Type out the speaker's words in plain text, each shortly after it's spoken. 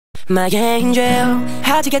My angel,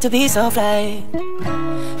 how'd you get to be so fly?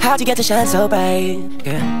 How'd you get to shine so bright?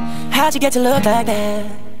 Girl, how'd you get to look like that?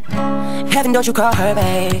 Heaven, don't you call her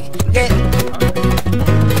back? Yeah.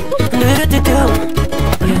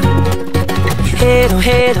 Hey,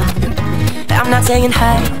 hey, I'm not saying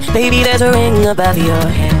hi. Baby, there's a ring above your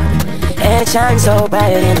head, and it shines so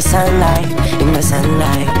bright in the sunlight, in the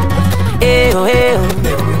sunlight. Ew,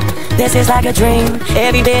 ew. This is like a dream.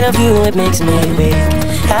 Every bit of you, it makes me weak.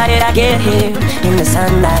 How did I get here? In the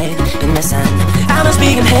sunlight, in the sun. I must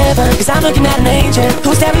be in heaven, cause I'm looking at an angel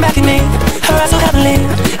who's staring back at me, her eyes so heavenly.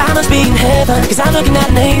 I must be in heaven, cause I'm looking at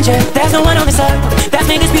an angel. There's no one on this earth that's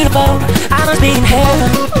made this beautiful. I must be in heaven.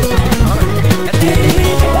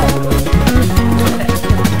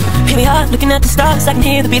 Here we are, looking at the stars. I can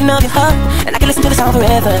hear the beating of your heart, and I can listen to the song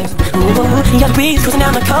forever. Ooh, you're the breeze cruising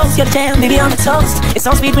down the coast. You're the jam, baby, on the toast. It's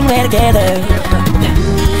so sweet when we're together.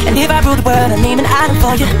 And if I rule the world, I name an item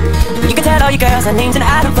for you. You can tell all your girls I named an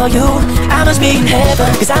item for you. I must be in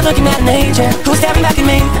heaven, cause I'm looking at an angel who's staring back at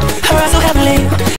me, her eyes so heavenly.